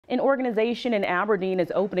An organization in Aberdeen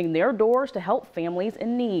is opening their doors to help families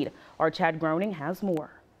in need. Our Chad Groening has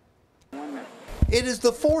more. It is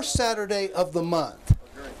the fourth Saturday of the month.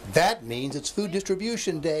 That means it's Food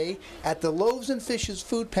Distribution Day at the Loaves and Fishes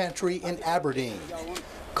Food Pantry in Aberdeen.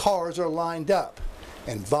 Cars are lined up,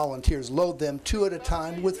 and volunteers load them 2 at a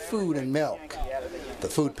time with food and milk. The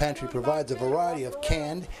food pantry provides a variety of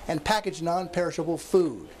canned and packaged non-perishable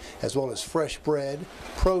food, as well as fresh bread,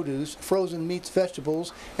 produce, frozen meats,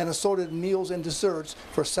 vegetables, and assorted meals and desserts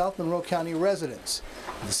for South Monroe County residents.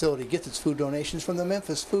 The facility gets its food donations from the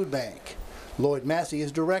Memphis Food Bank. Lloyd Massey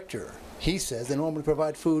is director. He says they normally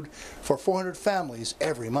provide food for 400 families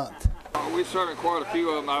every month. We serve quite a few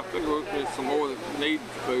of them. I figure there's some more that need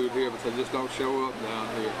food here, but they just don't show up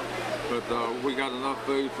down here. But we got enough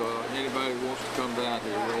food for anybody who wants to come down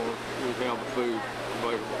here. We have the food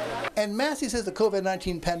available. And Massey says the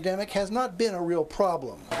COVID-19 pandemic has not been a real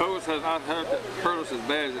problem. COVID has not hurt us as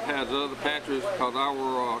bad as it has other pantries because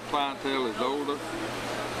our clientele is older.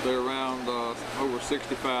 They're around over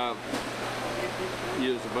 65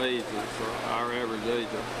 years of age is our average age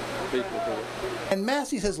of people here. And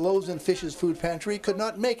Massey says Loaves and Fishes Food Pantry could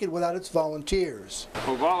not make it without its volunteers.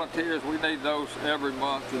 For volunteers, we need those every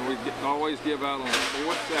month, and we always give out on the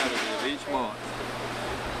 4th Saturday of each month.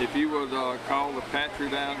 If you would call the pantry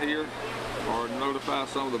down here or notify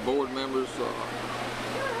some of the board members or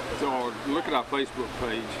look at our Facebook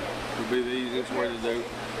page would be the easiest way to do.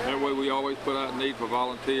 That way we always put out a need for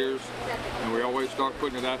volunteers, and we always start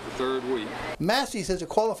putting it out the 3rd week. Massey says to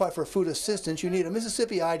qualify for food assistance, you need a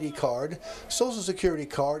Mississippi ID card, Social Security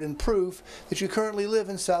card, and proof that you currently live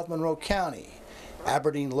in South Monroe County.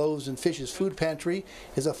 Aberdeen Loaves and Fishes Food Pantry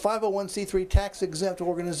is a 501c3 tax-exempt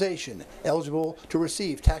organization eligible to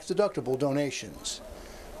receive tax-deductible donations.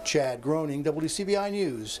 Chad Groening, WCBI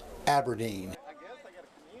News, Aberdeen.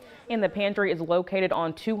 And the pantry is located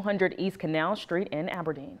on 200 East Canal Street in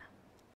Aberdeen.